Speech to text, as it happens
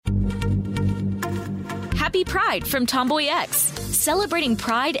Happy Pride from Tomboy X, celebrating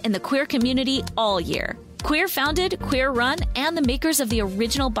pride and the queer community all year. Queer founded, queer run, and the makers of the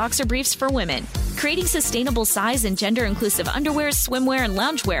original boxer briefs for women, creating sustainable size and gender inclusive underwear, swimwear, and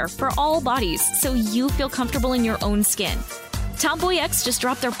loungewear for all bodies so you feel comfortable in your own skin. Tomboy X just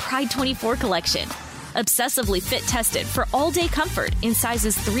dropped their Pride 24 collection. Obsessively fit tested for all day comfort in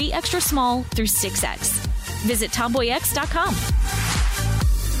sizes 3 extra small through 6X. Visit tomboyx.com.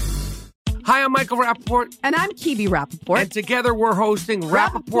 Hi, I'm Michael Rappaport. And I'm Kibi Rappaport. And together we're hosting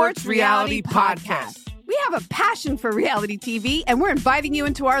Rappaport's Reality Podcast. We have a passion for reality TV, and we're inviting you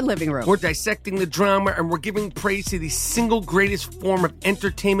into our living room. We're dissecting the drama, and we're giving praise to the single greatest form of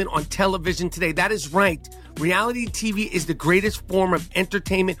entertainment on television today. That is right. Reality TV is the greatest form of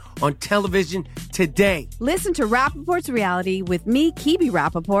entertainment on television today. Listen to Rappaport's Reality with me, Kibi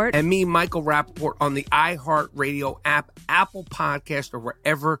Rappaport. And me, Michael Rappaport, on the iHeartRadio app, Apple Podcast, or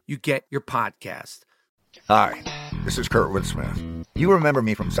wherever you get your podcast. Hi, this is Kurtwood Smith. You remember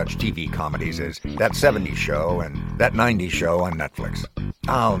me from such TV comedies as That 70s Show and That 90s Show on Netflix.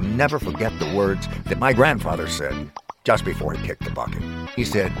 I'll never forget the words that my grandfather said just before he kicked the bucket. He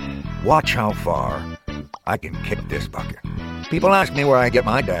said, "Watch how far I can kick this bucket." People ask me where I get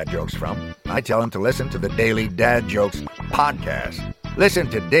my dad jokes from. I tell them to listen to the Daily Dad Jokes podcast. Listen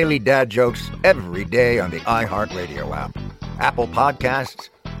to Daily Dad Jokes every day on the iHeartRadio app, Apple Podcasts,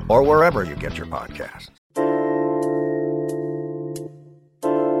 or wherever you get your podcasts.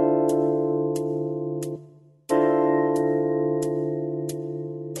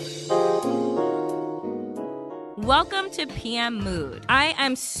 Welcome to PM Mood. I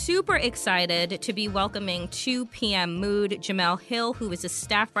am super excited to be welcoming to PM Mood Jemele Hill, who is a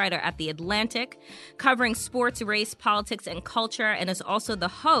staff writer at The Atlantic, covering sports, race, politics, and culture, and is also the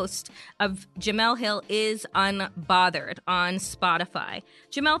host of Jemele Hill is Unbothered on Spotify.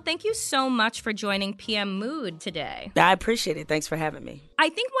 Jemele, thank you so much for joining PM Mood today. I appreciate it. Thanks for having me. I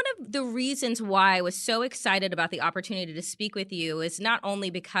think one of the reasons why I was so excited about the opportunity to speak with you is not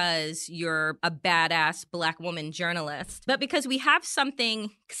only because you're a badass Black woman journalist, but because we have something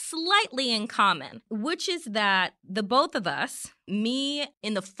slightly in common, which is that the both of us, me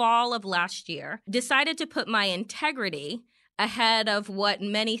in the fall of last year, decided to put my integrity ahead of what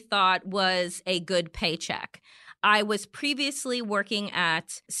many thought was a good paycheck. I was previously working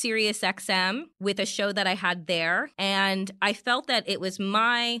at SiriusXM with a show that I had there, and I felt that it was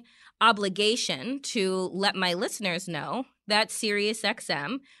my obligation to let my listeners know that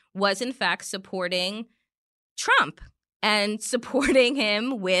SiriusXM was in fact supporting Trump and supporting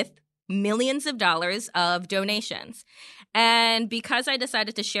him with millions of dollars of donations. And because I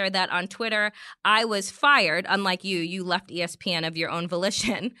decided to share that on Twitter, I was fired. Unlike you, you left ESPN of your own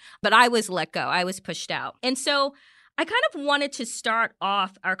volition, but I was let go. I was pushed out. And so I kind of wanted to start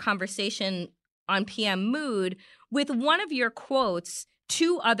off our conversation on PM Mood with one of your quotes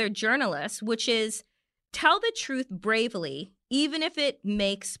to other journalists, which is, "Tell the truth bravely, even if it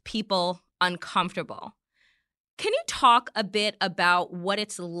makes people uncomfortable." Can you talk a bit about what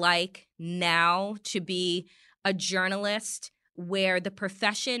it's like now to be a journalist where the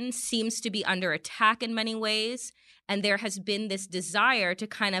profession seems to be under attack in many ways, and there has been this desire to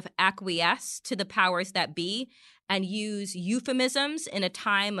kind of acquiesce to the powers that be and use euphemisms in a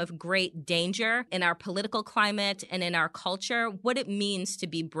time of great danger in our political climate and in our culture, what it means to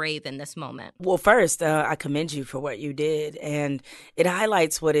be brave in this moment? Well, first, I commend you for what you did, and it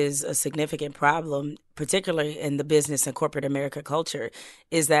highlights what is a significant problem, particularly in the business and corporate America culture,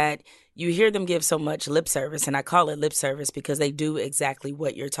 is that you hear them give so much lip service, and I call it lip service because they do exactly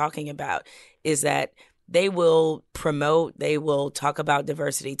what you're talking about, is that they will promote, they will talk about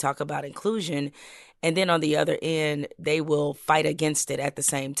diversity, talk about inclusion, and then on the other end, they will fight against it at the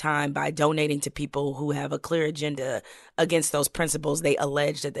same time by donating to people who have a clear agenda against those principles they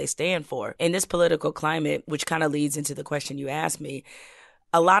allege that they stand for. In this political climate, which kind of leads into the question you asked me,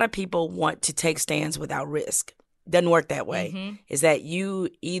 a lot of people want to take stands without risk. Doesn't work that way. Mm-hmm. Is that you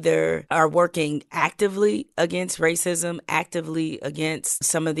either are working actively against racism, actively against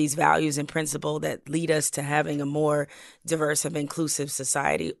some of these values and principles that lead us to having a more diverse and inclusive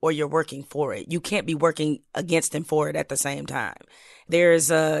society, or you're working for it. You can't be working against and for it at the same time. There's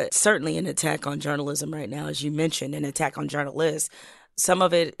certainly an attack on journalism right now, as you mentioned, an attack on journalists. Some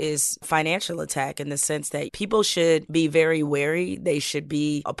of it is financial attack in the sense that people should be very wary. They should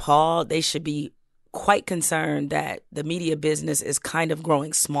be appalled. They should be quite concerned that the media business is kind of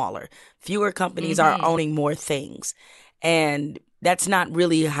growing smaller. Fewer companies are owning more things. And that's not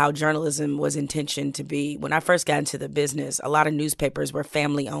really how journalism was intentioned to be. When I first got into the business, a lot of newspapers were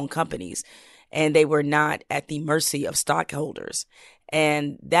family-owned companies, and they were not at the mercy of stockholders.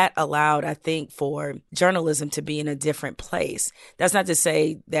 And that allowed, I think, for journalism to be in a different place. That's not to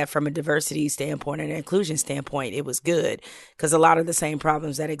say that from a diversity standpoint and an inclusion standpoint, it was good, because a lot of the same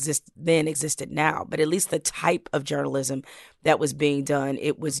problems that exist then existed now. But at least the type of journalism that was being done,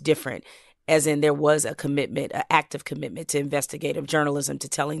 it was different. As in, there was a commitment, an active commitment to investigative journalism, to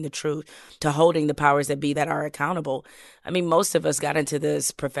telling the truth, to holding the powers that be that are accountable. I mean, most of us got into this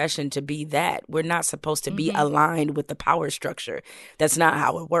profession to be that. We're not supposed to be aligned with the power structure. That's not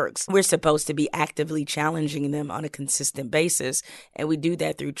how it works. We're supposed to be actively challenging them on a consistent basis. And we do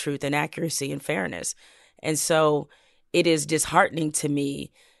that through truth and accuracy and fairness. And so it is disheartening to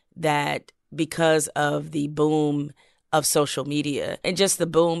me that because of the boom of social media and just the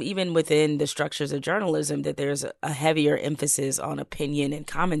boom, even within the structures of journalism, that there's a heavier emphasis on opinion and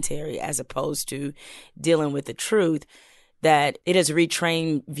commentary as opposed to dealing with the truth, that it has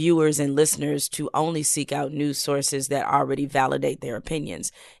retrained viewers and listeners to only seek out news sources that already validate their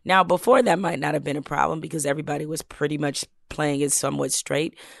opinions. Now, before that might not have been a problem because everybody was pretty much playing it somewhat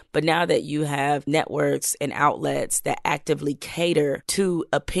straight. But now that you have networks and outlets that actively cater to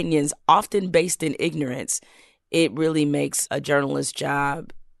opinions often based in ignorance, it really makes a journalist's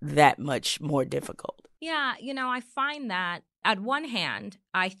job that much more difficult. Yeah, I find that at one hand,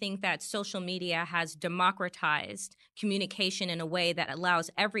 I think that social media has democratized communication in a way that allows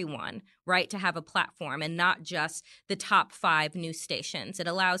everyone, right, to have a platform and not just the top 5 news stations. It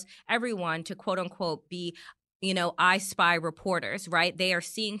allows everyone to, quote unquote, be I spy reporters, right? They are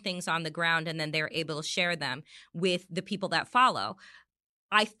seeing things on the ground and then they're able to share them with the people that follow.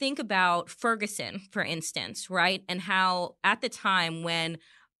 I think about Ferguson, for instance, right? And how at the time when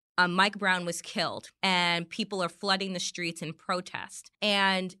Mike Brown was killed and people are flooding the streets in protest.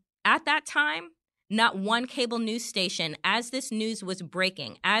 And at that time, not one cable news station, as this news was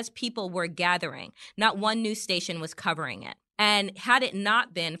breaking, as people were gathering, not one news station was covering it. And had it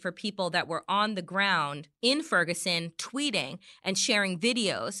not been for people that were on the ground in Ferguson tweeting and sharing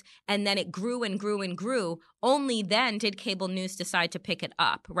videos, and then it grew and grew and grew, only then did cable news decide to pick it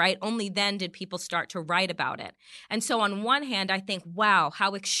up, right? Only then did people start to write about it. And so on one hand, I think, wow,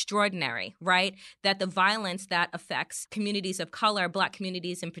 how extraordinary, right? That the violence that affects communities of color, Black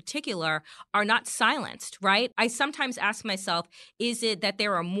communities in particular, are not silenced, right? I sometimes ask myself, is it that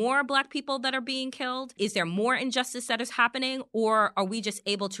there are more Black people that are being killed? Is there more injustice that is happening? Or are we just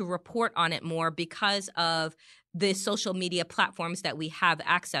able to report on it more because of the social media platforms that we have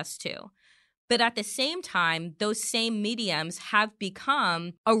access to? But at the same time, those same mediums have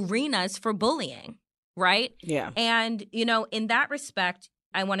become arenas for bullying, right? Yeah. And, in that respect,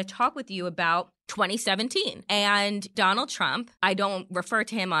 I want to talk with you about 2017 and Donald Trump. I don't refer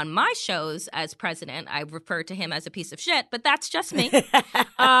to him on my shows as president. I refer to him as a piece of shit, but that's just me. You're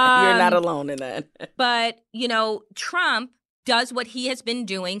not alone in that. But, Trump does what he has been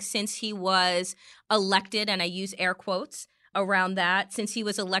doing since he was elected, and I use air quotes around that. Since he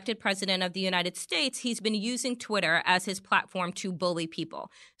was elected president of the United States, he's been using Twitter as his platform to bully people,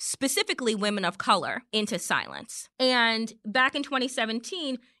 specifically women of color, into silence. And back in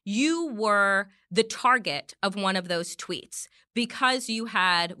 2017, you were the target of one of those tweets because you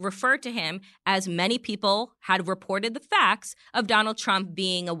had referred to him, as many people had reported the facts of Donald Trump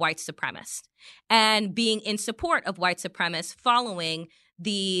being a white supremacist and being in support of white supremacists following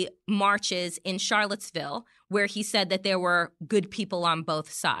the marches in Charlottesville, where he said that there were good people on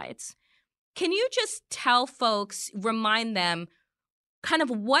both sides. Can you just tell folks, remind them kind of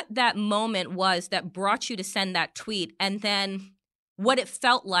what that moment was that brought you to send that tweet, and then what it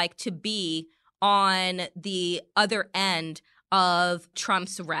felt like to be on the other end of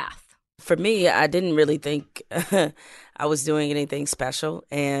Trump's wrath? For me, I didn't really think I was doing anything special,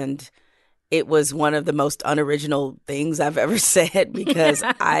 and it was one of the most unoriginal things I've ever said because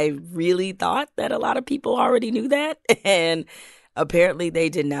I really thought that a lot of people already knew that, and apparently they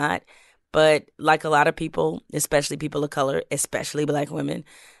did not. But like a lot of people, especially people of color, especially Black women,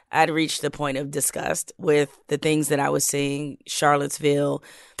 I'd reached the point of disgust with the things that I was seeing, Charlottesville,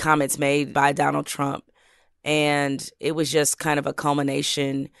 comments made by Donald Trump. And it was just kind of a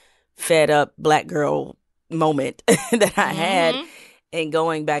culmination, fed up Black girl moment that I had. And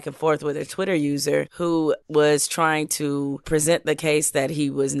going back and forth with a Twitter user who was trying to present the case that he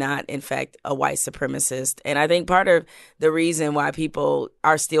was not, in fact, a white supremacist. And I think part of the reason why people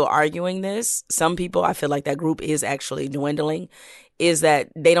are still arguing this, some people, I feel like that group is actually dwindling, is that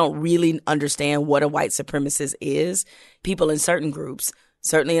they don't really understand what a white supremacist is. People in certain groups,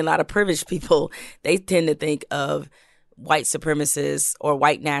 certainly a lot of privileged people, they tend to think of white supremacists or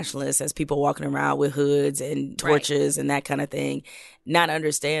white nationalists as people walking around with hoods and torches and that kind of thing, not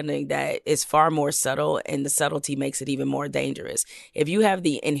understanding that it's far more subtle, and the subtlety makes it even more dangerous. If you have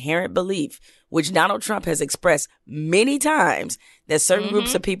the inherent belief, which Donald Trump has expressed many times, that certain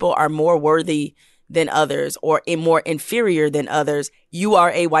groups of people are more worthy than others or more inferior than others, you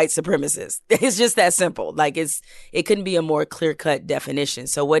are a white supremacist. It's just that simple. Like it couldn't be a more clear-cut definition.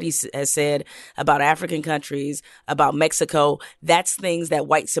 So what he has said about African countries, about Mexico, that's things that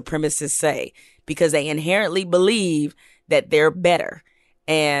white supremacists say because they inherently believe that they're better.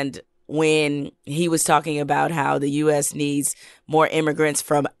 And when he was talking about how the U.S. needs more immigrants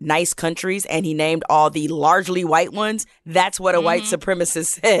from nice countries, and he named all the largely white ones, that's what a white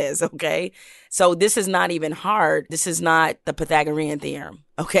supremacist says, okay? So this is not even hard. This is not the Pythagorean theorem,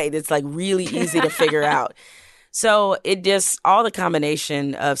 okay? It's like really easy to figure out. So it just, all the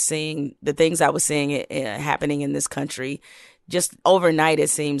combination of seeing the things I was seeing happening in this country, just overnight, it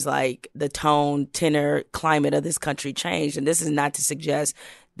seems like the tone, tenor, climate of this country changed. And this is not to suggest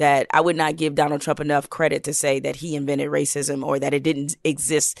that I would not give Donald Trump enough credit to say that he invented racism or that it didn't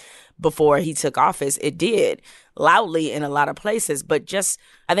exist before he took office. It did, loudly in a lot of places. But just,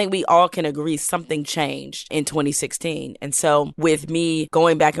 I think we all can agree something changed in 2016. And so with me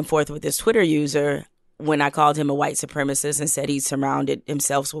going back and forth with this Twitter user, when I called him a white supremacist and said he surrounded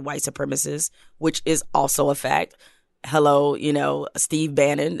himself with white supremacists, which is also a fact. Hello, Steve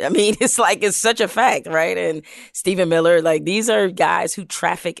Bannon. I mean, it's such a fact, right? And Stephen Miller, like, these are guys who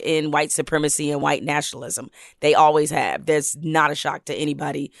traffic in white supremacy and white nationalism. They always have. There's not a shock to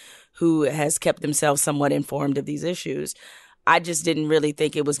anybody who has kept themselves somewhat informed of these issues. I just didn't really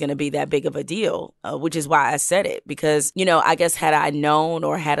think it was going to be that big of a deal, which is why I said it. Because, I guess had I known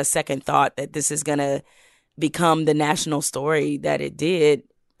or had a second thought that this is going to become the national story that it did,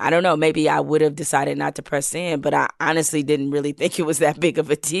 I don't know, maybe I would have decided not to press in, but I honestly didn't really think it was that big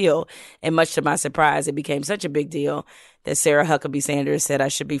of a deal. And much to my surprise, it became such a big deal that Sarah Huckabee Sanders said I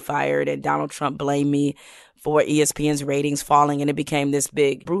should be fired, and Donald Trump blamed me for ESPN's ratings falling, and it became this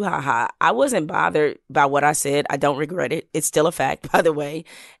big brouhaha. I wasn't bothered by what I said. I don't regret it. It's still a fact, by the way.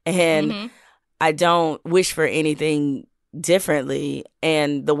 And I don't wish for anything differently.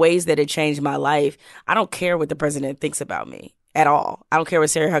 And the ways that it changed my life, I don't care what the president thinks about me. At all. I don't care what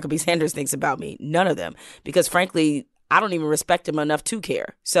Sarah Huckabee Sanders thinks about me. None of them. Because frankly, I don't even respect him enough to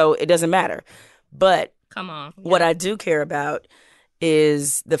care. So it doesn't matter. But come on. Yeah. What I do care about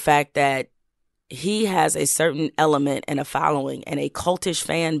is the fact that he has a certain element and a following and a cultish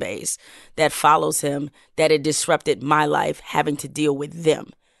fan base that follows him, that it disrupted my life having to deal with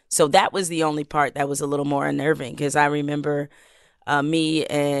them. So that was the only part that was a little more unnerving, because I remember me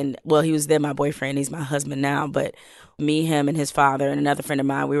and, well, he was then my boyfriend. He's my husband now, but me, him, and his father and another friend of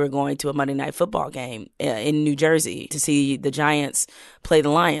mine, we were going to a Monday Night Football game in New Jersey to see the Giants play the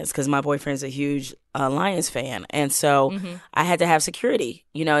Lions, because my boyfriend's a huge Lions fan. And so I had to have security,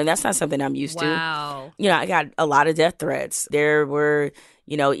 and that's not something I'm used to. I got a lot of death threats. There were,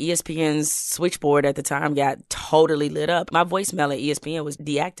 ESPN's switchboard at the time got totally lit up. My voicemail at ESPN was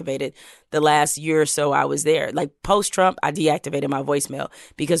deactivated the last year or so I was there. Like post-Trump, I deactivated my voicemail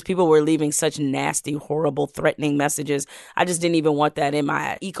because people were leaving such nasty, horrible, threatening messages. I just didn't even want that in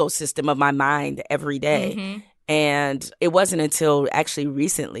my ecosystem of my mind every day. And it wasn't until actually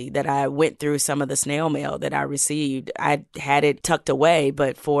recently that I went through some of the snail mail that I received. I had it tucked away,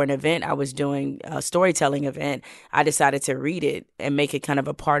 but for an event I was doing, a storytelling event, I decided to read it and make it kind of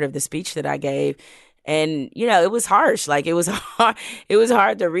a part of the speech that I gave. And, it was harsh. Like, it was hard. It was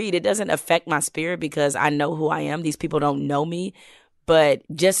hard to read. It doesn't affect my spirit because I know who I am. These people don't know me. But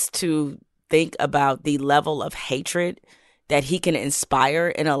just to think about the level of hatred that he can inspire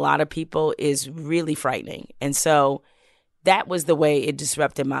in a lot of people is really frightening. And so that was the way it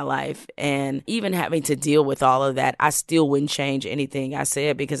disrupted my life. And even having to deal with all of that, I still wouldn't change anything I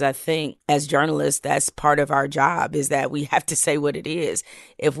said, because I think as journalists, that's part of our job, is that we have to say what it is.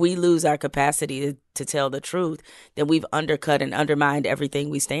 If we lose our capacity to tell the truth, then we've undercut and undermined everything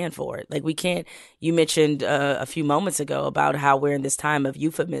we stand for. Like, we can't, you mentioned a few moments ago about how we're in this time of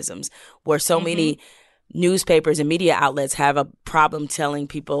euphemisms where so many newspapers and media outlets have a problem telling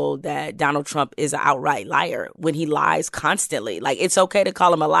people that Donald Trump is an outright liar when he lies constantly. Like, it's okay to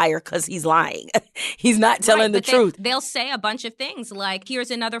call him a liar because he's lying. He's not telling the truth. They'll say a bunch of things like,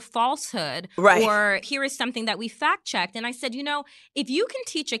 here's another falsehood, or here is something that we fact checked. And I said, if you can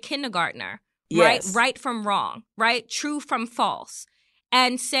teach a kindergartner, right from wrong, right, true from false,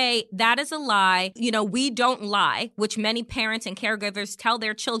 and say that is a lie, we don't lie, which many parents and caregivers tell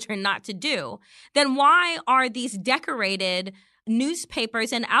their children not to do, then why are these decorated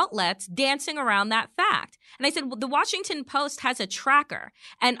newspapers and outlets dancing around that fact. And I said, well, the Washington Post has a tracker.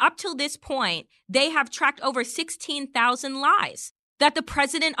 And up till this point, they have tracked over 16,000 lies that the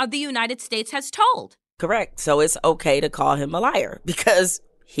president of the United States has told. Correct. So it's okay to call him a liar because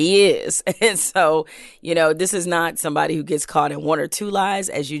he is. And so, this is not somebody who gets caught in one or two lies.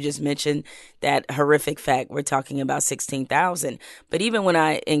 As you just mentioned, that horrific fact, we're talking about 16,000. But even when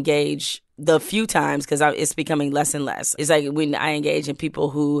I engage the few times, because it's becoming less and less, it's like when I engage in people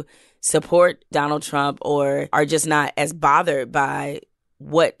who support Donald Trump or are just not as bothered by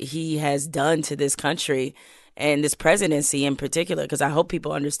what he has done to this country and this presidency in particular, because I hope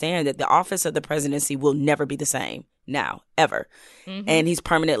people understand that the office of the presidency will never be the same now, ever. Mm-hmm. And he's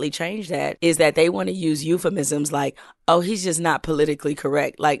permanently changed that, is that they want to use euphemisms like, oh, he's just not politically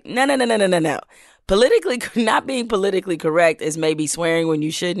correct. Like, no. Not being politically correct is maybe swearing when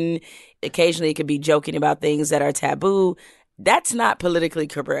you shouldn't. Occasionally it could be joking about things that are taboo. That's not politically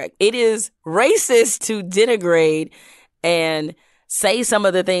correct. It is racist to denigrate and say some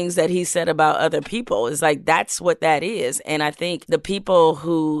of the things that he said about other people. It's like, that's what that is. And I think the people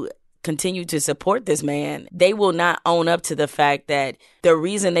who continue to support this man, they will not own up to the fact that the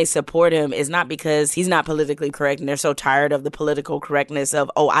reason they support him is not because he's not politically correct and they're so tired of the political correctness of,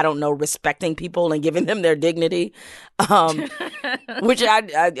 respecting people and giving them their dignity. Which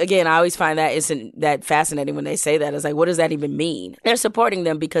I always find that isn't that fascinating when they say that. It's like, what does that even mean? They're supporting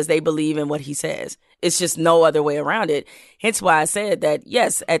them because they believe in what he says. It's just no other way around it. Hence why I said that,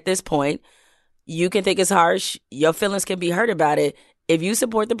 yes, at this point, you can think it's harsh. Your feelings can be hurt about it. If you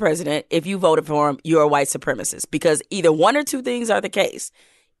support the president, if you voted for him, you're a white supremacist, because either one or two things are the case.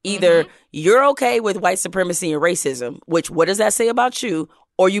 Either you're okay with white supremacy and racism, which what does that say about you?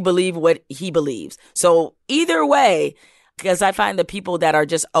 Or you believe what he believes. So either way, because I find the people that are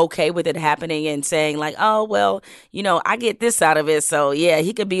just okay with it happening and saying like, oh, well, I get this out of it. So, yeah,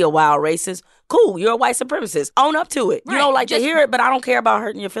 he could be a wild racist. Cool. You're a white supremacist. Own up to it. Right. You don't like to hear it, but I don't care about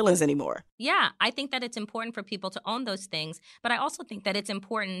hurting your feelings anymore. Yeah, I think that it's important for people to own those things. But I also think that it's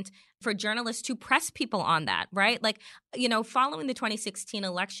important for journalists to press people on that, right? Like, following the 2016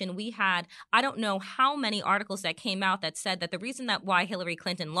 election, we had, I don't know how many articles that came out that said that the reason that why Hillary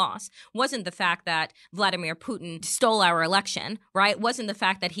Clinton lost wasn't the fact that Vladimir Putin stole our election, right? Wasn't the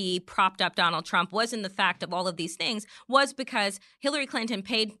fact that he propped up Donald Trump, wasn't the fact of all of these things, was because Hillary Clinton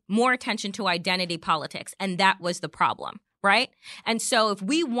paid more attention to identity politics. And that was the problem. Right? And so if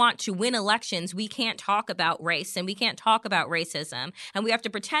we want to win elections, we can't talk about race and we can't talk about racism. And we have to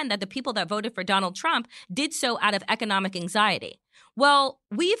pretend that the people that voted for Donald Trump did so out of economic anxiety. Well,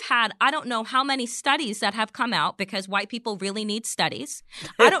 we've had, I don't know how many studies that have come out, because white people really need studies.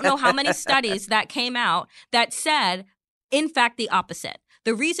 I don't know how many studies that came out that said, in fact, the opposite.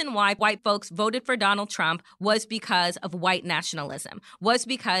 The reason why white folks voted for Donald Trump was because of white nationalism, was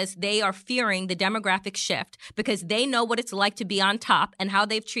because they are fearing the demographic shift, because they know what it's like to be on top and how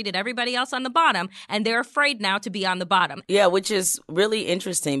they've treated everybody else on the bottom, and they're afraid now to be on the bottom. Yeah, which is really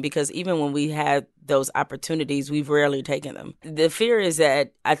interesting, because even when we had those opportunities, we've rarely taken them. The fear is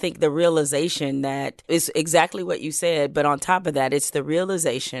that I think the realization that is exactly what you said, but on top of that, it's the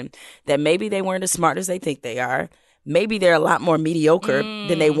realization that maybe they weren't as smart as they think they are. Maybe they're a lot more mediocre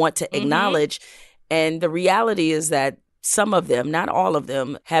than they want to acknowledge. And the reality is that some of them, not all of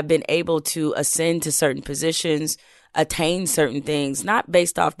them, have been able to ascend to certain positions, attain certain things, not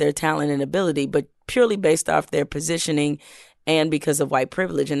based off their talent and ability, but purely based off their positioning and because of white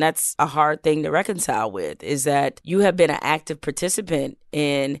privilege. And that's a hard thing to reconcile with, is that you have been an active participant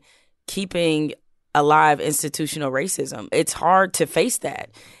in keeping alive institutional racism. It's hard to face that.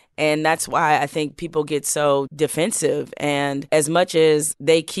 And that's why I think people get so defensive. And as much as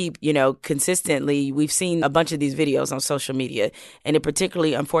they keep, consistently, we've seen a bunch of these videos on social media, and it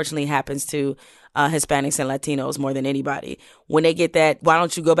particularly, unfortunately, happens to Hispanics and Latinos more than anybody. When they get that, why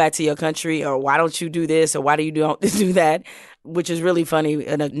don't you go back to your country, or why don't you do this, or why do you don't do that, which is really funny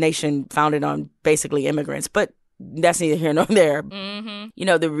in a nation founded on basically immigrants. But that's neither here nor there.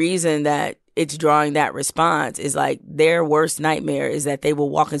 Mm-hmm. The reason that it's drawing that response is like their worst nightmare is that they will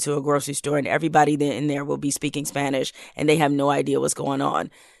walk into a grocery store and everybody in there will be speaking Spanish and they have no idea what's going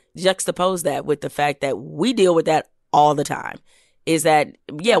on. Juxtapose that with the fact that we deal with that all the time. Is that,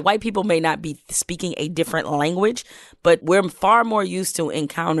 yeah, white people may not be speaking a different language, but we're far more used to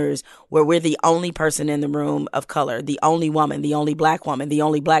encounters where we're the only person in the room of color, the only woman, the only black woman, the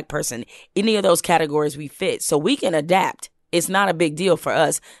only black person. Any of those categories we fit. So we can adapt. It's not a big deal for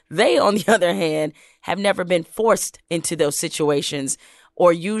us. They, on the other hand, have never been forced into those situations,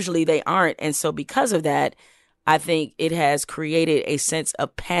 or usually they aren't. And so because of that, I think it has created a sense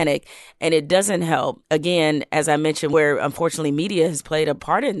of panic, and it doesn't help. Again, as I mentioned, where unfortunately media has played a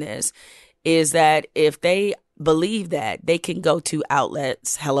part in this, is that if they believe that, they can go to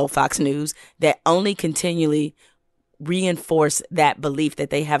outlets, hello Fox News, that only continually reinforce that belief that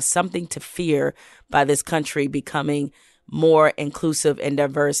they have something to fear by this country becoming more inclusive and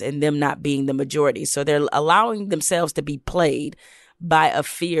diverse and them not being the majority. So they're allowing themselves to be played by a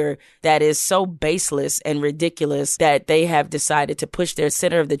fear that is so baseless and ridiculous that they have decided to push their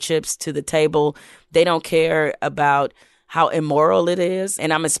center of the chips to the table. They don't care about how immoral it is.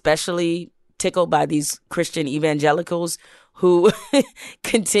 And I'm especially tickled by these Christian evangelicals who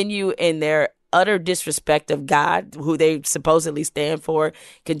continue in their utter disrespect of God, who they supposedly stand for,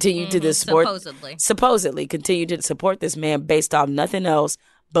 continue to supposedly continue to support this man based off nothing else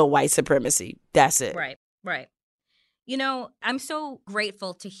but white supremacy. That's it. Right. You know, I'm so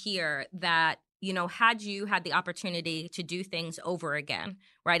grateful to hear that, you know, had you had the opportunity to do things over again,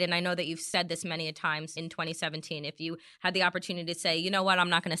 right? And I know that you've said this many a times in 2017, if you had the opportunity to say, you know what, I'm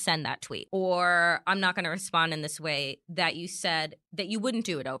not going to send that tweet, or I'm not going to respond in this way, that you said that you wouldn't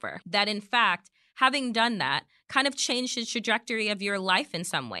do it over. That in fact, having done that kind of changed the trajectory of your life in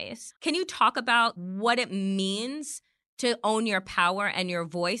some ways. Can you talk about what it means to own your power and your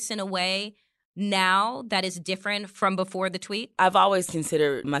voice in a way now that is different from before the tweet? I've always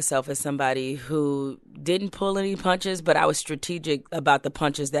considered myself as somebody who didn't pull any punches, but I was strategic about the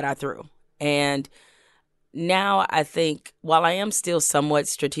punches that I threw. And now I think, while I am still somewhat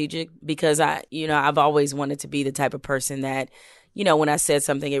strategic, because I've always wanted to be the type of person that, you know, when I said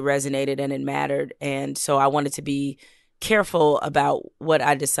something, it resonated and it mattered. And so I wanted to be careful about what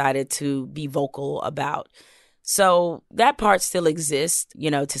I decided to be vocal about. So that part still exists,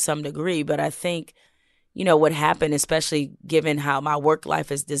 you know, to some degree. But I think, you know, what happened, especially given how my work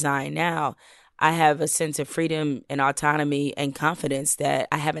life is designed now, I have a sense of freedom and autonomy and confidence that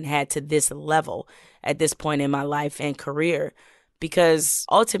I haven't had to this level at this point in my life and career. Because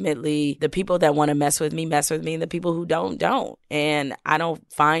ultimately, the people that want to mess with me, and the people who don't. And I don't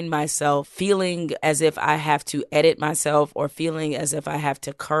find myself feeling as if I have to edit myself or feeling as if I have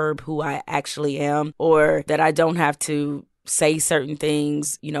to curb who I actually am, or that I don't have to say certain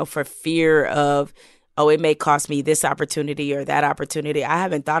things, you know, for fear of, oh, it may cost me this opportunity or that opportunity. I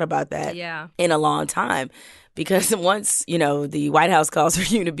haven't thought about that in a long time, because once, you know, the White House calls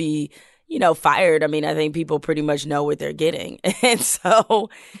for you to be, you know, fired, I mean, I think people pretty much know what they're getting. And so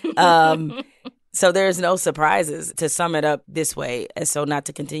so there's no surprises. To sum it up this way, and so not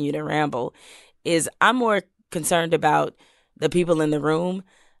to continue to ramble, is I'm more concerned about the people in the room.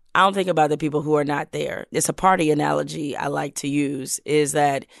 I don't think about the people who are not there. It's a party analogy I like to use, is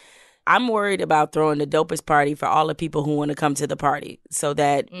that I'm worried about throwing the dopest party for all the people who want to come to the party, so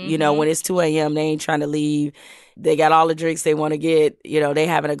that, you know, when it's 2 a.m., they ain't trying to leave. They got all the drinks they want to get. You know, they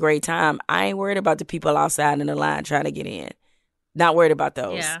having a great time. I ain't worried about the people outside in the line trying to get in. Not worried about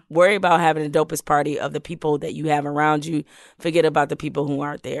those. Yeah. Worry about having the dopest party of the people that you have around you. Forget about the people who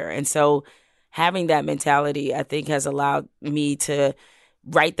aren't there. And so having that mentality, I think, has allowed me to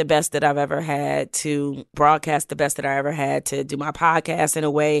write the best that I've ever had, to broadcast the best that I ever had, to do my podcast in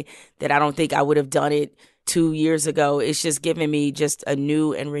a way that I don't think I would have done it 2 years ago. It's just given me just a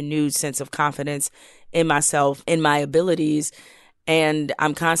new and renewed sense of confidence in myself, in my abilities. And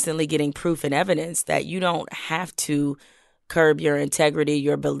I'm constantly getting proof and evidence that you don't have to curb your integrity,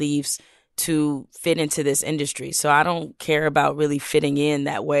 your beliefs to fit into this industry. So I don't care about really fitting in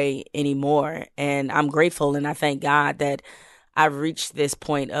that way anymore. And I'm grateful, and I thank God that I've reached this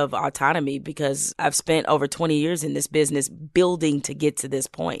point of autonomy, because I've spent over 20 years in this business building to get to this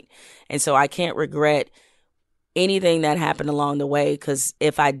point. And so I can't regret anything that happened along the way, because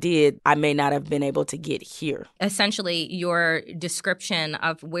if I did, I may not have been able to get here. Essentially, your description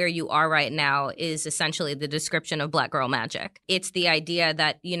of where you are right now is essentially the description of Black Girl Magic. It's the idea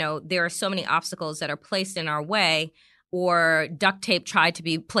that, you know, there are so many obstacles that are placed in our way, or duct tape tried to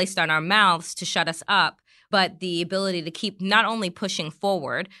be placed on our mouths to shut us up. But the ability to keep not only pushing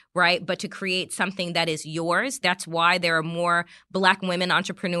forward, right, but to create something that is yours. That's why there are more Black women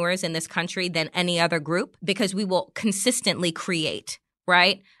entrepreneurs in this country than any other group, because we will consistently create,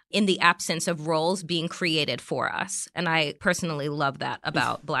 right, in the absence of roles being created for us. And I personally love that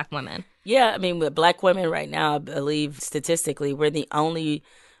about Black women. Yeah, I mean, with Black women right now, I believe statistically, we're the only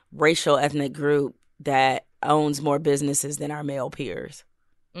racial ethnic group that owns more businesses than our male peers.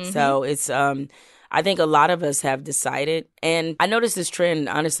 Mm-hmm. So it's I think a lot of us have decided, and I noticed this trend,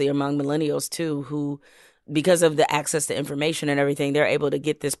 honestly, among millennials too, who, because of the access to information and everything, they're able to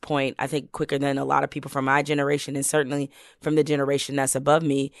get this point, I think, quicker than a lot of people from my generation, and certainly from the generation that's above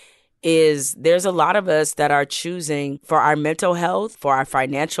me, is there's a lot of us that are choosing for our mental health, for our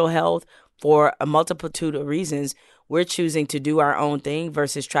financial health, for a multitude of reasons. We're choosing to do our own thing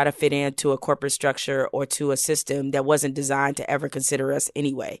versus try to fit into a corporate structure or to a system that wasn't designed to ever consider us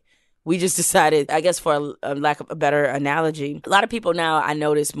anyway. We just decided, I guess for a lack of a better analogy, a lot of people now, I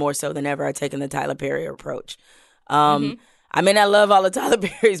notice more so than ever, are taking the Tyler Perry approach. I mean, I love all of Tyler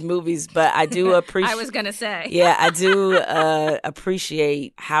Perry's movies, but I do appreciate... I was going to say. Yeah, I do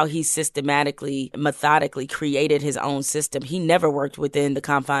appreciate how he systematically, methodically created his own system. He never worked within the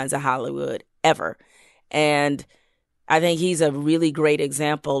confines of Hollywood, ever. And I think he's a really great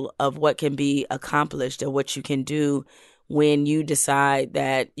example of what can be accomplished or what you can do when you decide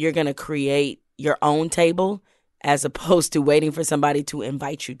that you're going to create your own table as opposed to waiting for somebody to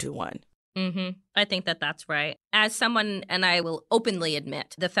invite you to one. I think that that's right. As someone, and I will openly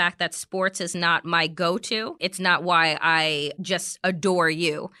admit, the fact that sports is not my go-to, it's not why I just adore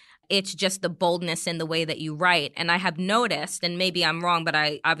you. It's just the boldness in the way that you write. And I have noticed, and maybe I'm wrong, but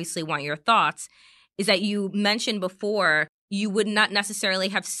I obviously want your thoughts, is that you mentioned before you would not necessarily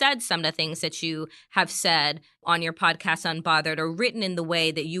have said some of the things that you have said on your podcast Unbothered or written in the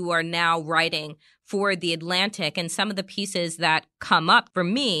way that you are now writing for The Atlantic. And some of the pieces that come up for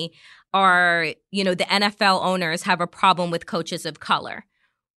me are, you know, the NFL owners have a problem with coaches of color.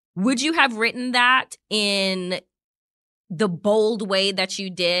 Would you have written that in the bold way that you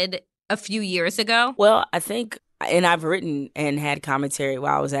did a few years ago? Well, I think, and I've written and had commentary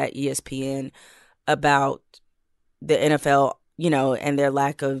while I was at ESPN about the NFL, you know, and their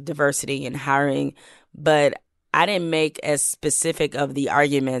lack of diversity in hiring. But I didn't make as specific of the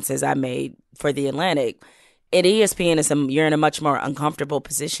arguments as I made for The Atlantic. At ESPN, you're in a much more uncomfortable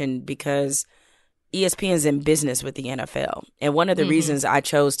position because ESPN is in business with the NFL. And one of the reasons I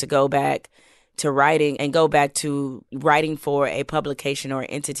chose to go back to writing and go back to writing for a publication or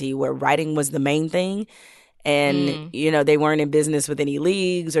entity where writing was the main thing and, you know, they weren't in business with any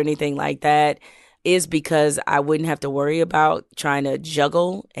leagues or anything like that, is because I wouldn't have to worry about trying to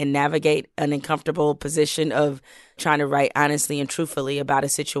juggle and navigate an uncomfortable position of trying to write honestly and truthfully about a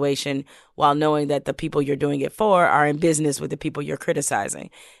situation while knowing that the people you're doing it for are in business with the people you're criticizing.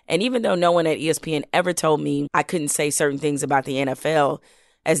 And even though no one at ESPN ever told me I couldn't say certain things about the NFL,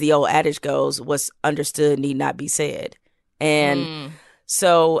 as the old adage goes, what's understood need not be said. And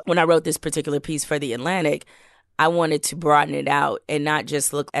so when I wrote this particular piece for The Atlantic, I wanted to broaden it out and not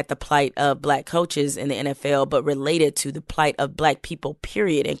just look at the plight of Black coaches in the NFL, but relate it to the plight of Black people,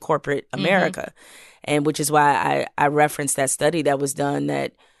 period, in corporate America. And which is why I referenced that study that was done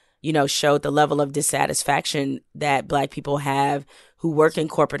that, you know, showed the level of dissatisfaction that Black people have who work in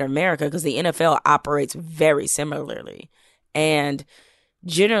corporate America, because the NFL operates very similarly. And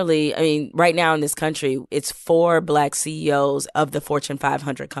generally, I mean, right now in this country, it's 4 Black CEOs of the Fortune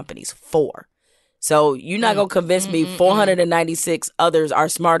 500 companies, 4. So you're not going to convince me 496 others are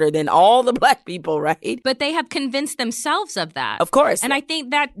smarter than all the Black people, right? But they have convinced themselves of that. Of course. And I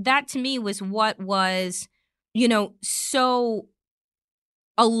think that to me was what was, you know, so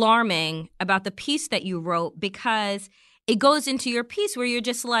alarming about the piece that you wrote, because it goes into your piece where you're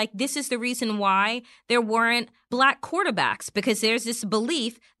just like, this is the reason why there weren't Black quarterbacks, because there's this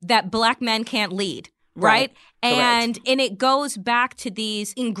belief that Black men can't lead. Right. And it goes back to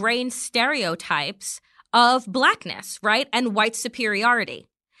these ingrained stereotypes of Blackness, right, and white superiority.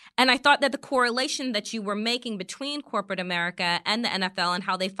 And I thought that the correlation that you were making between corporate America and the NFL and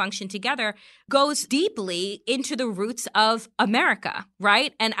how they function together goes deeply into the roots of America,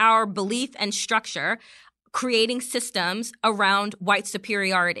 right, and our belief and structure, creating systems around white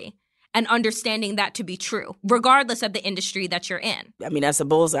superiority and understanding that to be true, regardless of the industry that you're in. I mean, that's a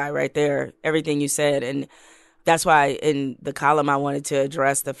bullseye right there, everything you said. And that's why in the column I wanted to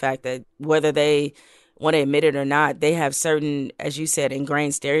address the fact that whether they want to admit it or not, they have certain, as you said,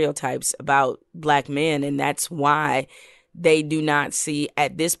 ingrained stereotypes about Black men. And that's why they do not see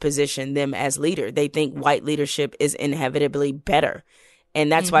at this position them as leader. They think white leadership is inevitably better. And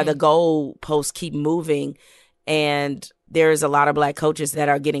that's why the goalposts keep moving. And there's a lot of Black coaches that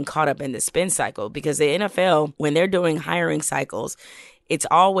are getting caught up in the spin cycle, because the NFL, when they're doing hiring cycles, it's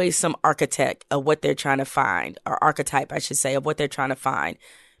always some architect of what they're trying to find, or archetype, I should say, of what they're trying to find.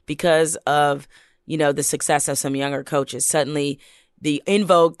 Because of, you know, the success of some younger coaches. Suddenly, the in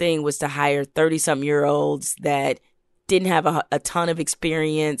vogue thing was to hire 30-something-year-olds that didn't have a ton of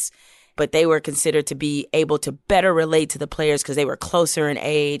experience, but they were considered to be able to better relate to the players because they were closer in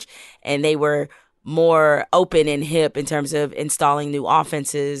age and they were more open and hip in terms of installing new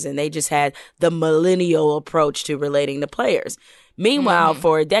offenses, and they just had the millennial approach to relating to players. Meanwhile,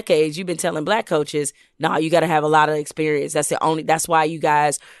 for decades, you've been telling Black coaches, no, you got to have a lot of experience. That's why you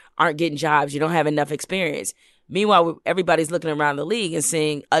guys aren't getting jobs. You don't have enough experience. Meanwhile, everybody's looking around the league and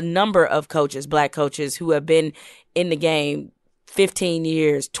seeing a number of coaches, black coaches, who have been in the game 15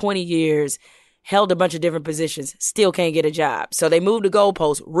 years, 20 years, held a bunch of different positions, still can't get a job. So they moved the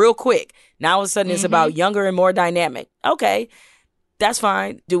goalposts real quick. Now all of a sudden it's about younger and more dynamic. Okay, that's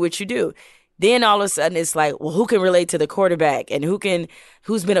fine. Do what you do. Then all of a sudden it's like, well, who can relate to the quarterback and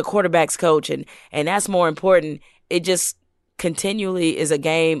who's been a quarterback's coach? And that's more important. It just continually is a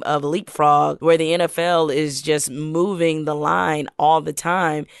game of leapfrog where the NFL is just moving the line all the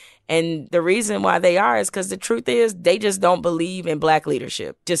time. And the reason why they are is because the truth is they just don't believe in black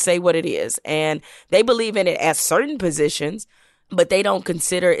leadership. Just say what it is. And they believe in it at certain positions, but they don't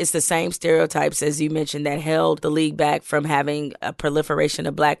consider it's the same stereotypes, as you mentioned, that held the league back from having a proliferation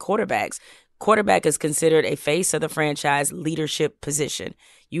of black quarterbacks. Quarterback is considered a face of the franchise leadership position.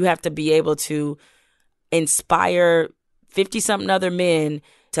 You have to be able to inspire 50-something other men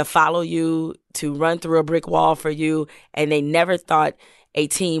to follow you, to run through a brick wall for you, and they never thought a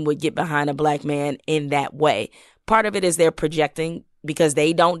team would get behind a black man in that way. Part of it is they're projecting because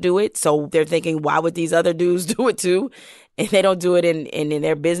they don't do it, so they're thinking, why would these other dudes do it too? And they don't do it in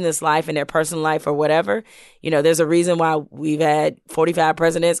their business life, in their personal life or whatever. You know, there's a reason why we've had 45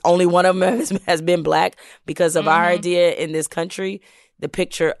 presidents. Only one of them has been black because of our idea in this country. The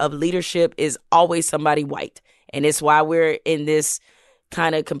picture of leadership is always somebody white. And it's why we're in this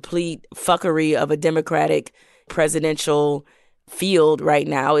kind of complete fuckery of a Democratic presidential field right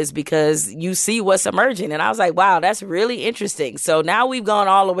now, is because you see what's emerging. And I was like, wow, that's really interesting. So now we've gone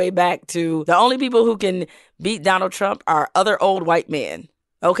all the way back to the only people who can beat Donald Trump are other old white men.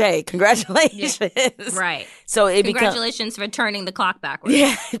 Okay, congratulations. Yeah, right. So congratulations for turning the clock backwards.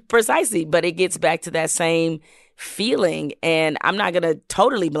 Yeah, precisely. But it gets back to that same feeling, and I'm not going to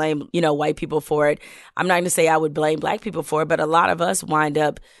totally blame, white people for it. I'm not going to say I would blame black people for it, but a lot of us wind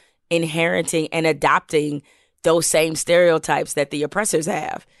up inheriting and adopting those same stereotypes that the oppressors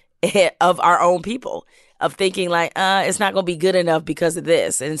have of our own people, of thinking like, it's not going to be good enough because of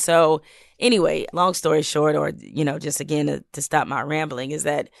this. And so anyway, long story short, or, just again to stop my rambling, is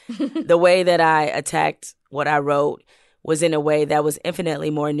that the way that I attacked what I wrote was in a way that was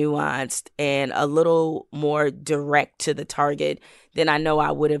infinitely more nuanced and a little more direct to the target than I know I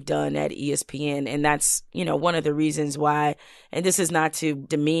would have done at ESPN. And that's, one of the reasons why, and this is not to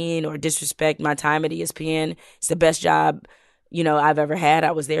demean or disrespect my time at ESPN. It's the best job, I've ever had.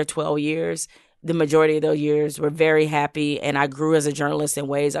 I was there 12 years. The majority of those years were very happy, and I grew as a journalist in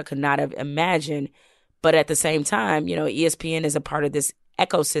ways I could not have imagined. But at the same time, ESPN is a part of this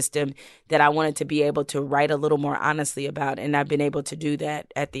ecosystem that I wanted to be able to write a little more honestly about, and I've been able to do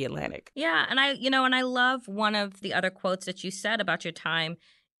that at The Atlantic. Yeah, and I love one of the other quotes that you said about your time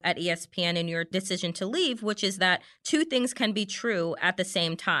at ESPN and your decision to leave, which is that two things can be true at the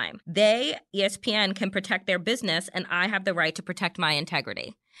same time. ESPN can protect their business, and I have the right to protect my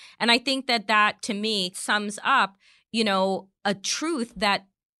integrity. And I think that to me sums up, a truth that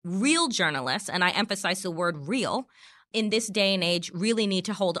real journalists, and I emphasize the word real, in this day and age really need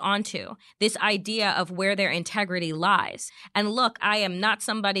to hold on to, this idea of where their integrity lies. And look, I am not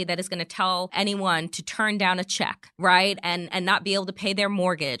somebody that is going to tell anyone to turn down a check, right? And not be able to pay their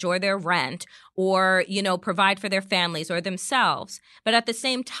mortgage or their rent or, provide for their families or themselves. But at the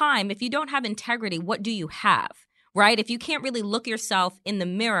same time, if you don't have integrity, what do you have? Right? If you can't really look yourself in the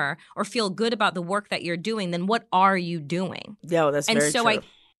mirror or feel good about the work that you're doing, then what are you doing? Yeah, well, that's very true.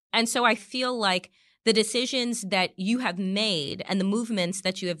 And so I feel like the decisions that you have made and the movements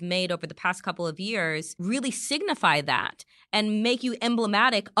that you have made over the past couple of years really signify that and make you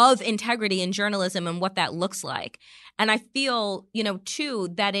emblematic of integrity in journalism and what that looks like. And I feel, too,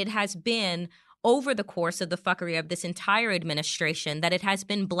 that it has been over the course of the fuckery of this entire administration, that it has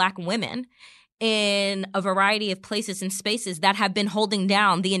been Black women in a variety of places and spaces that have been holding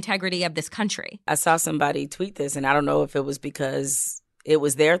down the integrity of this country. I saw somebody tweet this, and I don't know if it was because it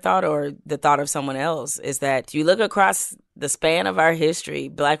was their thought or the thought of someone else, is that if you look across the span of our history,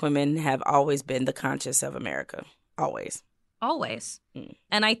 Black women have always been the conscience of America. Always. Always.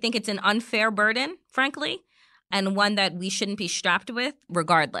 And I think it's an unfair burden, frankly, and one that we shouldn't be strapped with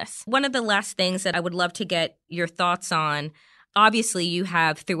regardless. One of the last things that I would love to get your thoughts on, obviously you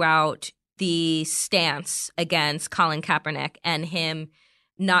have throughout the stance against Colin Kaepernick and him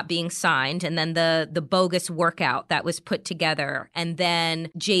not being signed, and then the bogus workout that was put together, and then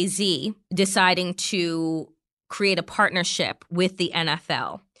Jay-Z deciding to create a partnership with the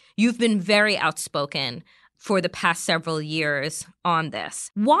NFL. You've been very outspoken for the past several years on this.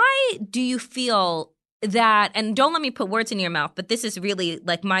 Why do you feel that, and don't let me put words in your mouth, but this is really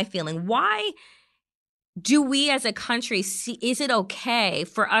like my feeling, why do we as a country see, is it okay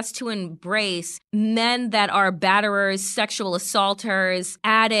for us to embrace men that are batterers, sexual assaulters,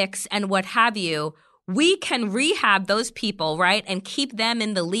 addicts, and what have you? We can rehab those people, right, and keep them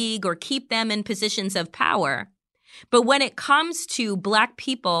in the league or keep them in positions of power. But when it comes to Black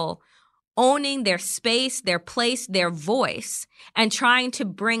people owning their space, their place, their voice, and trying to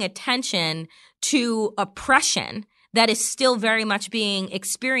bring attention to oppression that is still very much being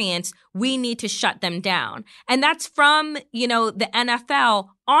experienced, we need to shut them down. And that's from, the NFL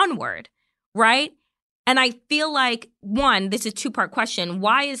onward, right? And I feel like, one, this is a two-part question.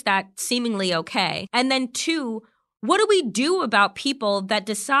 Why is that seemingly okay? And then two, what do we do about people that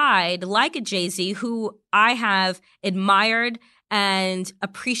decide, like a Jay-Z, who I have admired and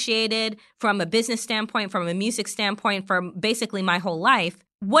appreciated from a business standpoint, from a music standpoint, from basically my whole life?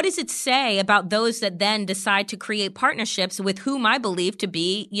 What does it say about those that then decide to create partnerships with whom I believe to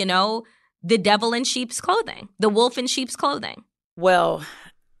be, the devil in sheep's clothing, the wolf in sheep's clothing? Well,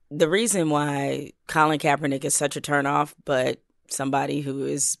 the reason why Colin Kaepernick is such a turnoff, but somebody who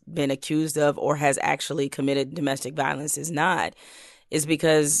has been accused of or has actually committed domestic violence is not, is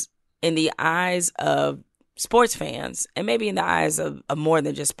because in the eyes of sports fans, and maybe in the eyes of more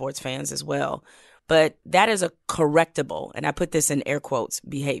than just sports fans as well, but that is a correctable, and I put this in air quotes,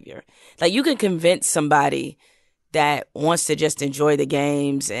 behavior. Like, you can convince somebody that wants to just enjoy the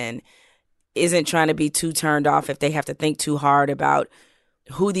games and isn't trying to be too turned off if they have to think too hard about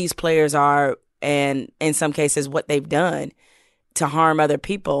who these players are and, in some cases, what they've done to harm other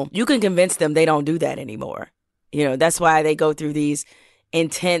people. You can convince them they don't do that anymore. That's why they go through these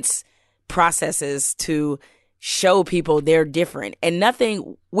intense processes to show people they're different. And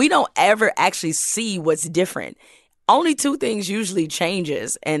we don't ever actually see what's different. Only two things usually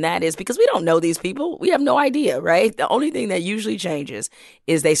changes, and that is because we don't know these people. We have no idea, right? The only thing that usually changes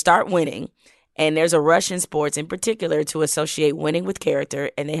is they start winning, and there's a rush in sports in particular to associate winning with character,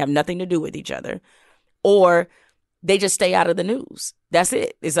 and they have nothing to do with each other. Or they just stay out of the news. That's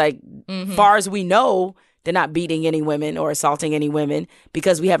it. It's like, far as we know, they're not beating any women or assaulting any women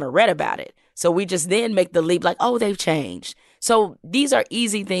because we haven't read about it. So we just then make the leap like, oh, they've changed. So these are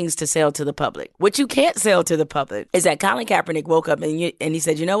easy things to sell to the public. What you can't sell to the public is that Colin Kaepernick woke up and he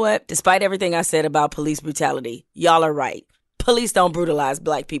said, you know what? Despite everything I said about police brutality, y'all are right. Police don't brutalize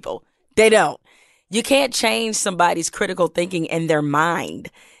Black people. They don't. You can't change somebody's critical thinking in their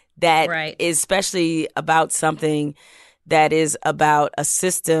mind that is especially about something that is about a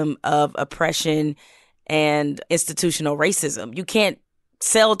system of oppression and institutional racism. You can't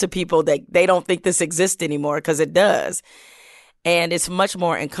sell to people that they don't think this exists anymore, because it does. And it's much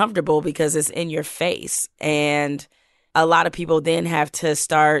more uncomfortable because it's in your face. And a lot of people then have to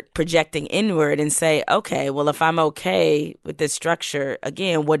start projecting inward and say, okay, well, if I'm okay with this structure,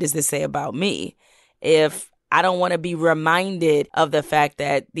 again, what does this say about me? If I don't want to be reminded of the fact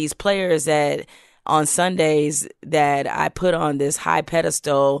that these players that on Sundays that I put on this high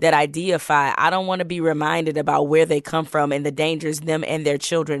pedestal that I deify, I don't want to be reminded about where they come from and the dangers them and their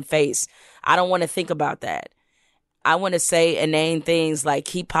children face. I don't want to think about that. I want to say and name things like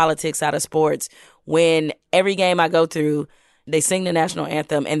keep politics out of sports. When every game I go through, they sing the national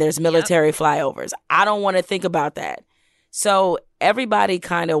anthem and there's military flyovers. I don't want to think about that. So everybody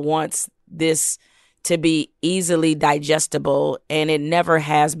kind of wants this to be easily digestible, and it never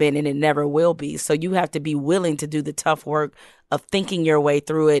has been and it never will be. So you have to be willing to do the tough work of thinking your way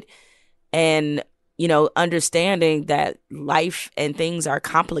through it and, understanding that life and things are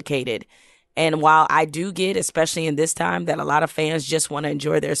complicated. And while I do get, especially in this time, that a lot of fans just want to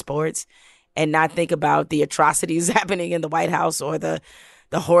enjoy their sports and not think about the atrocities happening in the White House or the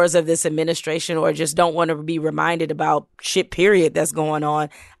horrors of this administration, or just don't want to be reminded about shit, period, that's going on.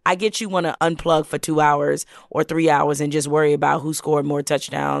 I get you want to unplug for 2 hours or 3 hours and just worry about who scored more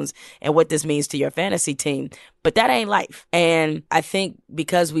touchdowns and what this means to your fantasy team. But that ain't life. And I think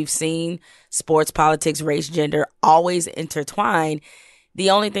because we've seen sports, politics, race, gender always intertwine, the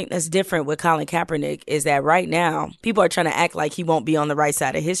only thing that's different with Colin Kaepernick is that right now, people are trying to act like he won't be on the right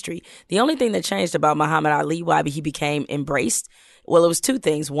side of history. The only thing that changed about Muhammad Ali, why he became embraced, well, it was two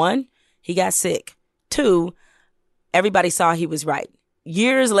things. One, he got sick. Two, everybody saw he was right.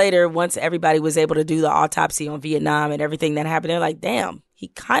 Years later, once everybody was able to do the autopsy on Vietnam and everything that happened, they're like, damn, he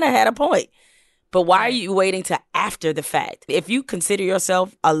kind of had a point. But why are you waiting to after the fact? If you consider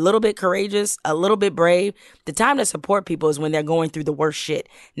yourself a little bit courageous, a little bit brave, the time to support people is when they're going through the worst shit,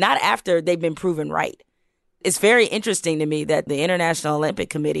 not after they've been proven right. It's very interesting to me that the International Olympic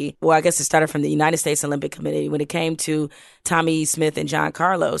Committee, well, I guess it started from the United States Olympic Committee, when it came to Tommy Smith and John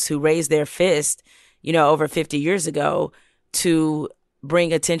Carlos, who raised their fist, over 50 years ago to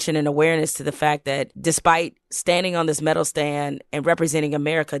bring attention and awareness to the fact that despite standing on this medal stand and representing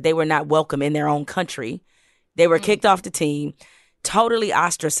America, they were not welcome in their own country. They were kicked off the team, totally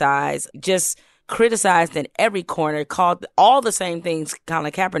ostracized, just criticized in every corner, called all the same things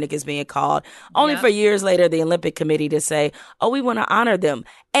Colin Kaepernick is being called, only for years later the Olympic Committee to say, oh, we want to honor them.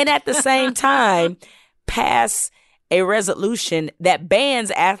 And at the same time, pass a resolution that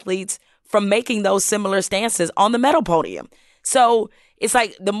bans athletes from making those similar stances on the medal podium. So it's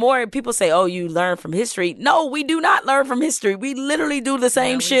like the more people say, oh, you learn from history. No, we do not learn from history. We literally do the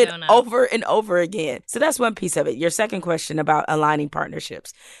same shit over and over again. So that's one piece of it. Your second question about aligning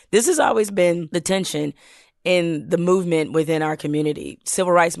partnerships. This has always been the tension in the movement within our community,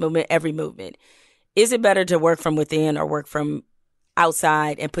 civil rights movement, every movement. Is it better to work from within or work from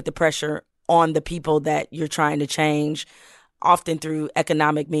outside and put the pressure on the people that you're trying to change, often through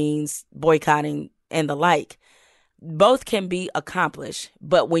economic means, boycotting and the like? Both can be accomplished,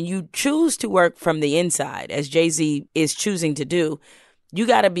 but when you choose to work from the inside, as Jay-Z is choosing to do, you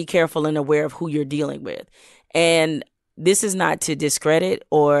got to be careful and aware of who you're dealing with. And this is not to discredit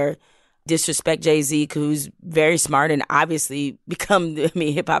or disrespect Jay-Z, who's very smart and obviously become,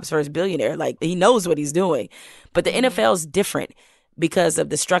 hip-hop's first billionaire. Like, he knows what he's doing. But the NFL is different because of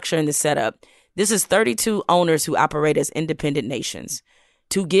the structure and the setup. This is 32 owners who operate as independent nations.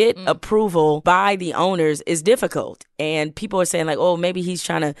 To get approval by the owners is difficult. And people are saying like, oh, maybe he's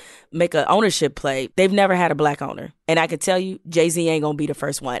trying to make an ownership play. They've never had a black owner. And I can tell you, Jay-Z ain't going to be the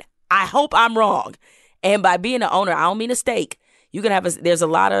first one. I hope I'm wrong. And by being an owner, I don't mean a stake. You can have there's a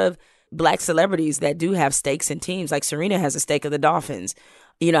lot of black celebrities that do have stakes in teams. Like Serena has a stake of the Dolphins.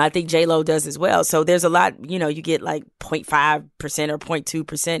 I think J-Lo does as well. So there's a lot, you get like 0.5% or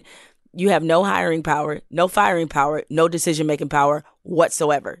 0.2%. You have no hiring power, no firing power, no decision-making power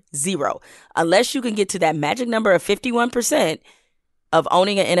whatsoever. Zero. Unless you can get to that magic number of 51% of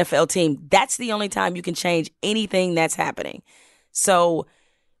owning an NFL team, that's the only time you can change anything that's happening. So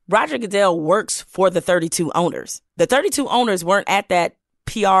Roger Goodell works for the 32 owners. The 32 owners weren't at that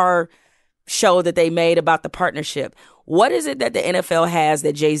PR show that they made about the partnership. What is it that the NFL has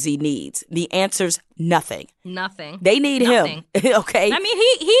that Jay-Z needs? The answer's nothing. Nothing. They need him. Okay. I mean,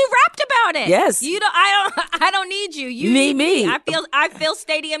 he rapped about it. Yes. I don't need you. You need me. I feel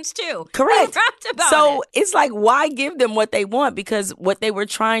stadiums too. Correct. He rapped about it. So it's like, why give them what they want? Because what they were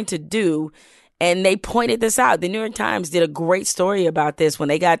trying to do, and they pointed this out. The New York Times did a great story about this when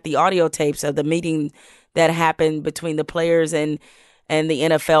they got the audio tapes of the meeting that happened between the players and the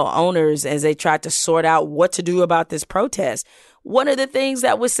NFL owners as they tried to sort out what to do about this protest. One of the things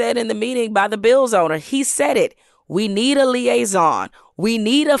that was said in the meeting by the Bills owner, he said it, we need a liaison. We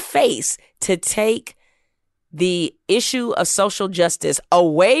need a face to take the issue of social justice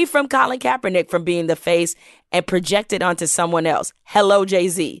away from Colin Kaepernick from being the face and project it onto someone else. Hello,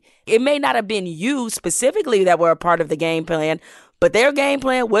 Jay-Z. It may not have been you specifically that were a part of the game plan, but their game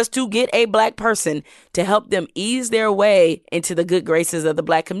plan was to get a black person to help them ease their way into the good graces of the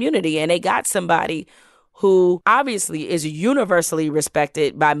black community. And they got somebody who obviously is universally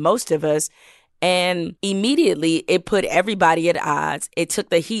respected by most of us. And immediately it put everybody at odds. It took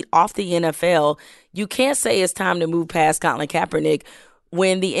the heat off the NFL. You can't say it's time to move past Colin Kaepernick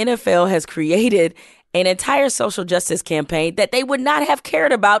when the NFL has created an entire social justice campaign that they would not have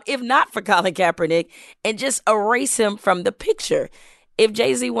cared about if not for Colin Kaepernick, and just erase him from the picture. If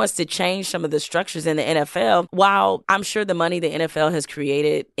Jay-Z wants to change some of the structures in the NFL, while I'm sure the money the NFL has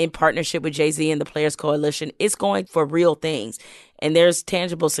created in partnership with Jay-Z and the Players Coalition is going for real things, and there's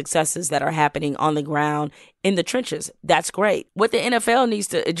tangible successes that are happening on the ground in the trenches. That's great. What the NFL needs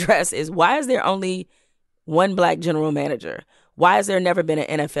to address is, why is there only one black general manager? Why has there never been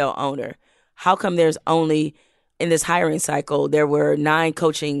an NFL owner? How come there's only, in this hiring cycle, there were 9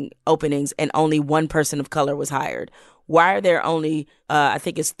 coaching openings and only one person of color was hired? Why are there only, I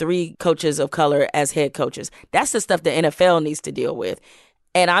think it's 3 coaches of color as head coaches? That's the stuff the NFL needs to deal with.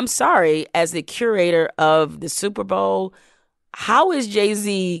 And I'm sorry, as the curator of the Super Bowl, how is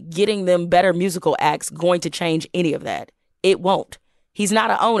Jay-Z getting them better musical acts going to change any of that? It won't. He's not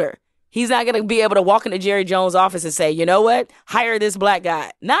an owner. He's not going to be able to walk into Jerry Jones' office and say, you know what, hire this black guy.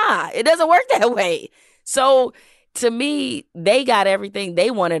 Nah, it doesn't work that way. So to me, they got everything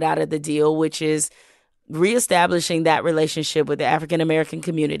they wanted out of the deal, which is reestablishing that relationship with the African-American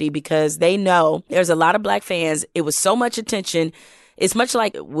community, because they know there's a lot of black fans. It was so much attention. It's much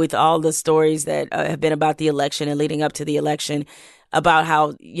like with all the stories that have been about the election and leading up to the election. about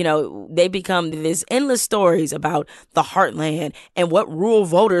how, they become this endless stories about the heartland and what rural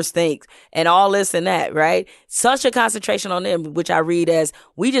voters think and all this and that, right? Such a concentration on them, which I read as,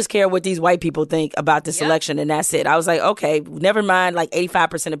 we just care what these white people think about this election and that's it. I was like, okay, never mind, like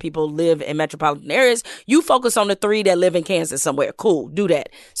 85% of people live in metropolitan areas. You focus on the 3 that live in Kansas somewhere. Cool, do that.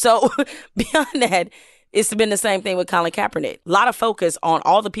 So beyond that, it's been the same thing with Colin Kaepernick. A lot of focus on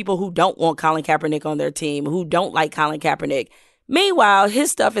all the people who don't want Colin Kaepernick on their team, who don't like Colin Kaepernick. Meanwhile,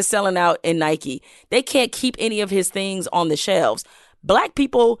 his stuff is selling out in Nike. They can't keep any of his things on the shelves. Black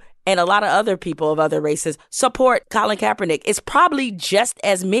people and a lot of other people of other races support Colin Kaepernick. It's probably just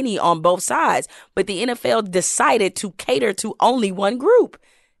as many on both sides, but the NFL decided to cater to only one group.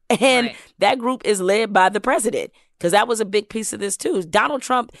 And that group is led by the president. Because that was a big piece of this, too. Donald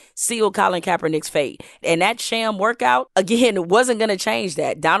Trump sealed Colin Kaepernick's fate. And that sham workout, again, wasn't going to change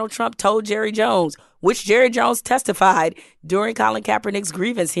that. Donald Trump told Jerry Jones, which Jerry Jones testified during Colin Kaepernick's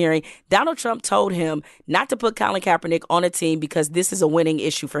grievance hearing. Donald Trump told him not to put Colin Kaepernick on a team because this is a winning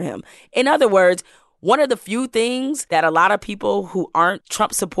issue for him. In other words, one of the few things that a lot of people who aren't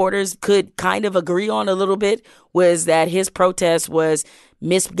Trump supporters could kind of agree on a little bit was that his protest was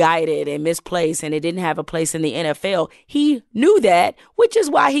misguided and misplaced and it didn't have a place in the NFL. He knew that, which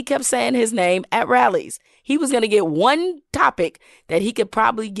is why he kept saying his name at rallies. He was going to get one topic that he could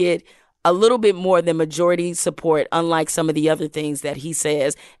probably get a little bit more than majority support, unlike some of the other things that he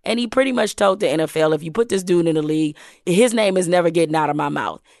says. And he pretty much told the NFL, if you put this dude in the league, his name is never getting out of my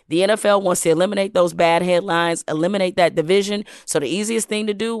mouth. The NFL wants to eliminate those bad headlines, eliminate that division. So the easiest thing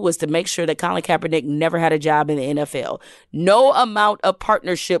to do was to make sure that Colin Kaepernick never had a job in the NFL. No amount of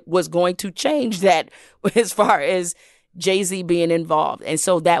partnership was going to change that as far as Jay-Z being involved. And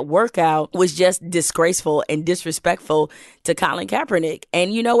so that workout was just disgraceful and disrespectful to Colin Kaepernick.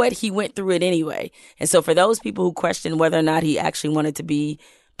 And you know what? He went through it anyway. And so for those people who question whether or not he actually wanted to be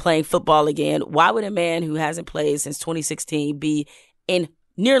playing football again, why would a man who hasn't played since 2016 be in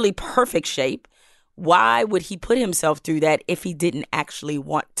nearly perfect shape? Why would he put himself through that if he didn't actually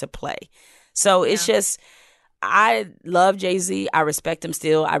want to play? So it's just, I love Jay-Z. I respect him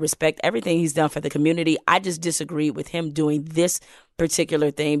still. I respect everything he's done for the community. I just disagree with him doing this particular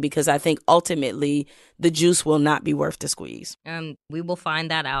thing because I think ultimately the juice will not be worth the squeeze. We will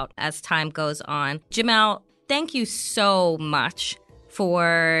find that out as time goes on. Jemele, thank you so much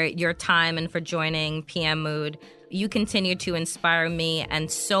for your time and for joining PM Mood. You continue to inspire me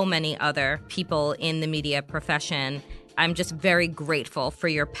and so many other people in the media profession. I'm just very grateful for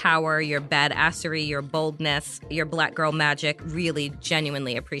your power, your badassery, your boldness, your black girl magic. Really,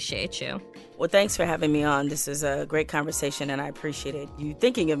 genuinely appreciate you. Well, thanks for having me on. This is a great conversation, and I appreciated you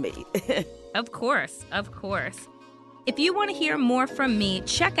thinking of me. Of course, of course. If you want to hear more from me,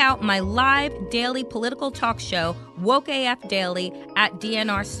 check out my live daily political talk show, Woke AF Daily, at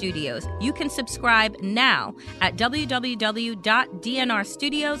DNR Studios. You can subscribe now at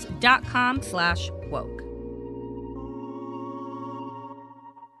www.dnrstudios.com/woke.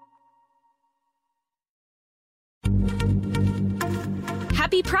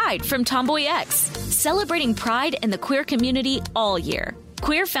 Happy Pride from Tomboy X, celebrating pride and the queer community all year.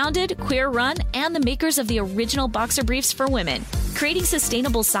 Queer founded, queer run, and the makers of the original boxer briefs for women, creating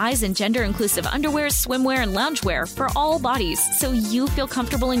sustainable size and gender inclusive underwear, swimwear, and loungewear for all bodies so you feel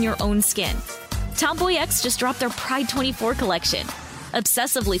comfortable in your own skin. Tomboy X just dropped their Pride 24 collection,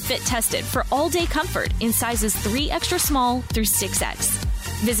 obsessively fit tested for all day comfort in sizes 3 extra small through 6X.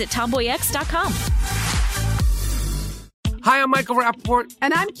 Visit tomboyx.com. Hi, I'm Michael Rappaport.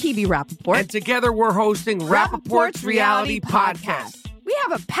 And I'm Kibi Rappaport. And together we're hosting Rappaport's Reality Podcast. We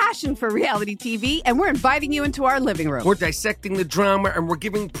have a passion for reality TV, and we're inviting you into our living room. We're dissecting the drama, and we're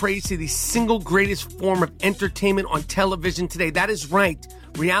giving praise to the single greatest form of entertainment on television today. That is right.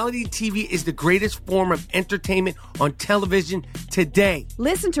 Reality TV is the greatest form of entertainment on television today.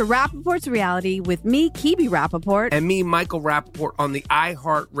 Listen to Rappaport's Reality with me, Kibi Rappaport. And me, Michael Rappaport, on the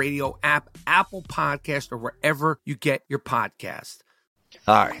iHeartRadio app, Apple Podcast, or wherever you get your podcast.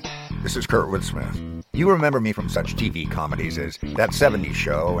 Hi, this is Kurtwood Smith. You remember me from such TV comedies as That 70s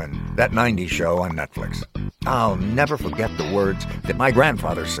Show and That 90s Show on Netflix. I'll never forget the words that my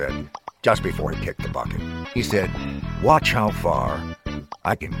grandfather said just before he kicked the bucket. He said, "Watch how far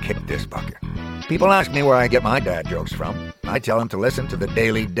I can kick this bucket." People ask me where I get my dad jokes from. I tell them to listen to the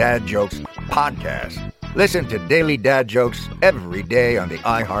Daily Dad Jokes podcast. Listen to Daily Dad Jokes every day on the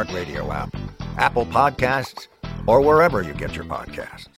iHeartRadio app, Apple Podcasts, or wherever you get your podcasts.